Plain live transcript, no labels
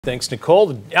Thanks, Nicole.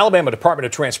 The Alabama Department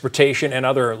of Transportation and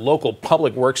other local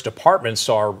public works departments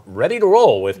are ready to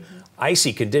roll with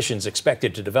icy conditions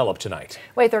expected to develop tonight.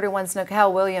 WAAY 31's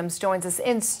Nicole Williams joins us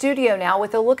in studio now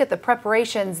with a look at the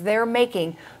preparations they're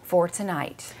making for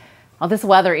tonight. Well, this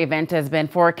weather event has been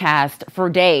forecast for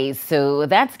days, so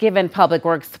that's given Public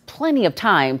Works plenty of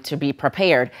time to be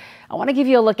prepared. I want to give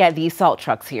you a look at these salt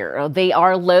trucks here. They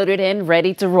are loaded and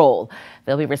ready to roll.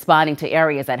 They'll be responding to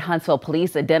areas that Huntsville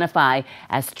police identify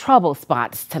as trouble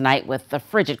spots tonight with the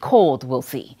frigid cold we'll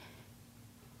see.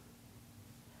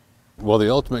 Well,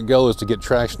 the ultimate goal is to get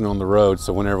traction on the road,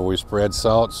 so whenever we spread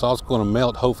salt, salt's going to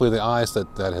melt hopefully the ice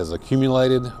that has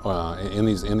accumulated in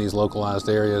these localized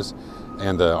areas.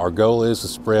 And our goal is to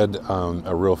spread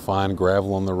a real fine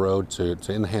gravel on the road to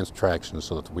enhance traction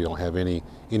so that we don't have any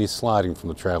sliding from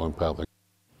the traveling public.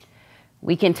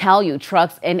 We can tell you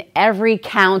trucks in every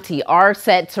county are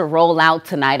set to roll out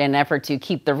tonight in an effort to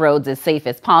keep the roads as safe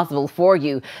as possible for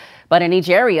you. But in each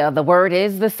area, the word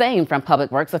is the same from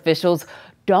Public Works officials.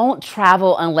 Don't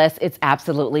travel unless it's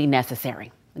absolutely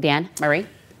necessary. Dan, Marie?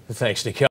 Thanks, Nicole.